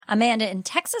Amanda in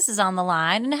Texas is on the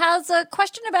line and has a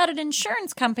question about an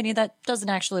insurance company that doesn't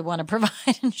actually want to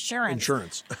provide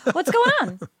insurance. What's going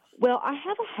on? Well, I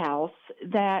have a house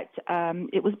that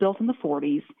it was built in the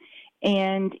 40s,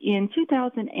 and in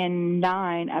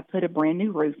 2009, I put a brand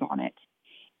new roof on it.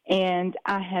 And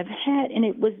I have had, and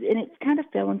it's kind of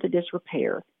fell into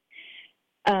disrepair.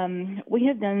 We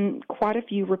have done quite a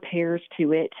few repairs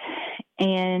to it,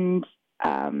 and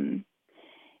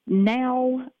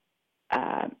now,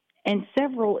 and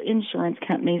several insurance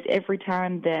companies, every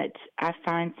time that I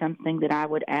find something that I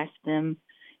would ask them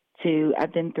to,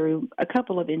 I've been through a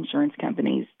couple of insurance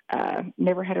companies,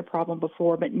 never had a problem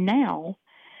before, but now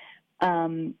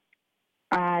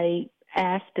I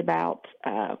asked about,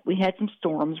 we had some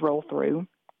storms roll through,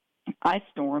 ice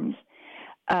storms,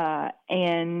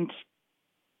 and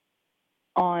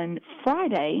on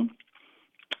Friday,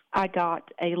 I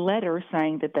got a letter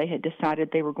saying that they had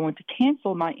decided they were going to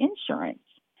cancel my insurance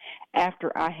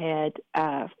after I had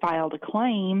filed a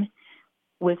claim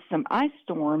with some ice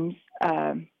storms,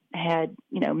 had,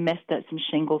 messed up some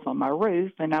shingles on my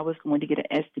roof, and I was going to get an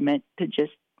estimate to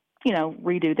just,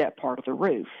 redo that part of the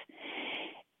roof.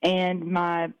 And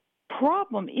my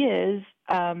problem is,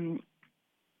 can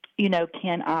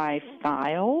I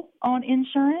file on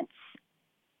insurance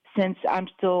since I'm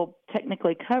still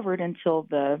technically covered until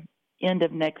the end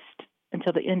of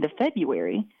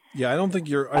February? Yeah, I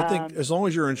think as long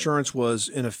as your insurance was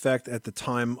in effect at the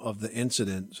time of the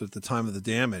incident, so at the time of the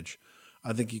damage,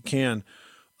 I think you can.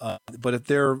 But if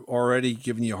they're already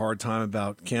giving you a hard time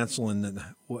about canceling, then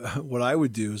what I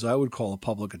would do is I would call a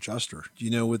public adjuster. Do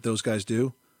you know what those guys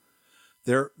do?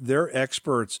 They're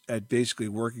experts at basically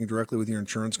working directly with your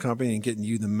insurance company and getting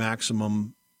you the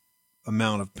maximum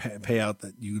amount of payout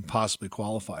that you could possibly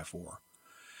qualify for.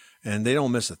 And they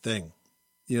don't miss a thing.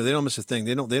 They don't miss a thing.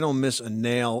 They don't miss a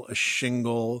nail, a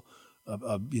shingle,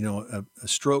 a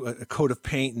stroke, a coat of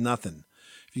paint, nothing.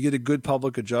 If you get a good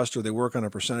public adjuster, they work on a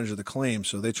percentage of the claim,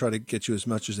 so they try to get you as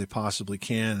much as they possibly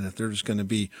can. And if they're just going to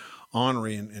be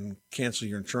ornery and cancel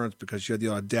your insurance because you had the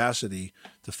audacity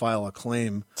to file a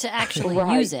claim to actually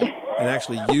use it and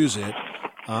actually use it,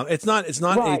 it's not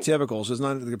right. atypical. So it's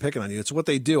not they're picking on you. It's what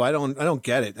they do. I don't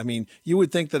get it. I mean, you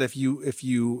would think that if you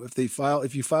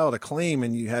filed a claim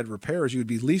and you had repairs, you would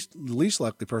be the least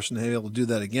likely person to be able to do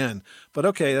that again. But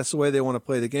okay, that's the way they want to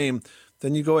play the game.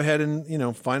 Then you go ahead and,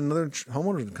 find another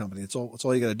homeowner company. It's all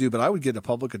you got to do. But I would get a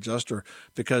public adjuster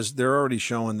because they're already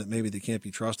showing that maybe they can't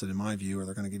be trusted in my view, or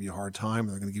they're going to give you a hard time,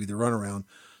 or they're going to give you the runaround.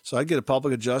 So I'd get a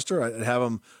public adjuster. I'd have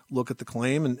them look at the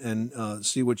claim and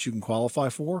see what you can qualify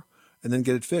for, and then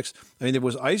get it fixed. I mean, there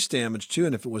was ice damage too.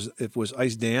 And if it was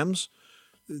ice dams,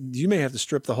 you may have to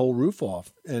strip the whole roof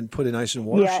off and put in ice and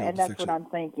water. Yeah. And that's what I'm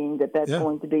thinking, that's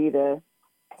going to be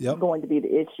going to be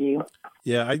the issue.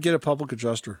 Yeah. I'd get a public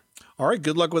adjuster. All right,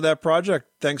 good luck with that project.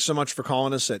 Thanks so much for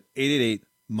calling us at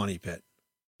 888-MONEY-PIT.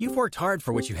 You've worked hard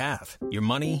for what you have. Your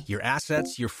money, your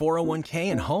assets, your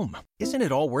 401k, and home. Isn't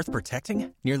it all worth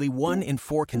protecting? Nearly 1 in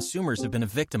 4 consumers have been a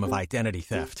victim of identity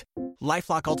theft.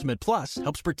 LifeLock Ultimate Plus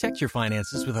helps protect your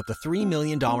finances with up to $3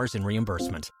 million in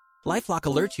reimbursement. LifeLock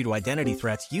alerts you to identity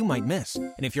threats you might miss.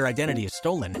 And if your identity is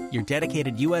stolen, your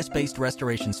dedicated U.S.-based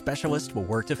restoration specialist will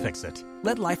work to fix it.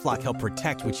 Let LifeLock help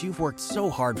protect what you've worked so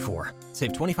hard for.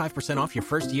 Save 25% off your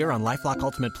first year on LifeLock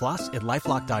Ultimate Plus at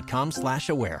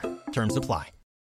LifeLock.com/aware. Terms apply.